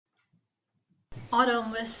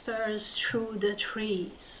Autumn whispers through the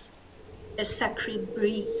trees, a sacred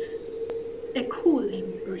breeze, a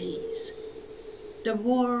cooling breeze. The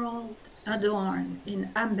world adorned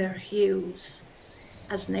in amber hues,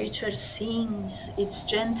 as nature sings its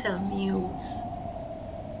gentle muse.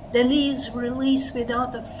 The leaves release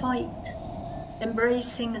without a fight,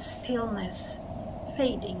 embracing stillness,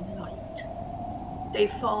 fading light. They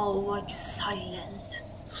fall like silent,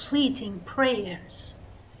 fleeting prayers,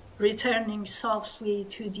 returning softly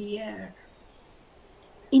to the air.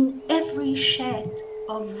 In every shade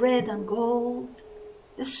of red and gold,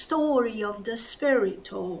 a story of the spirit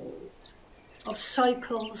told, of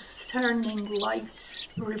cycles turning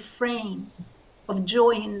life's refrain, of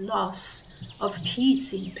joy in loss, of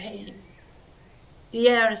peace in pain. The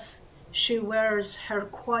earth, she wears her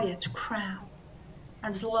quiet crown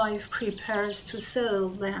as life prepares to settle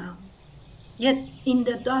down. Yet in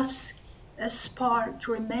the dusk a spark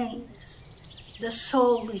remains. The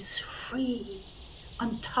soul is free,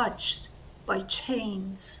 untouched by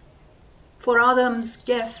chains. For Adam's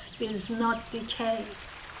gift is not decay,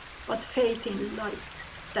 but faith in light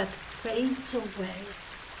that fades away.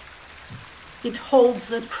 It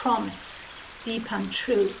holds a promise, deep and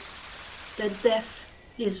true, that death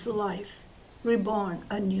is life, reborn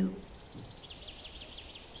anew.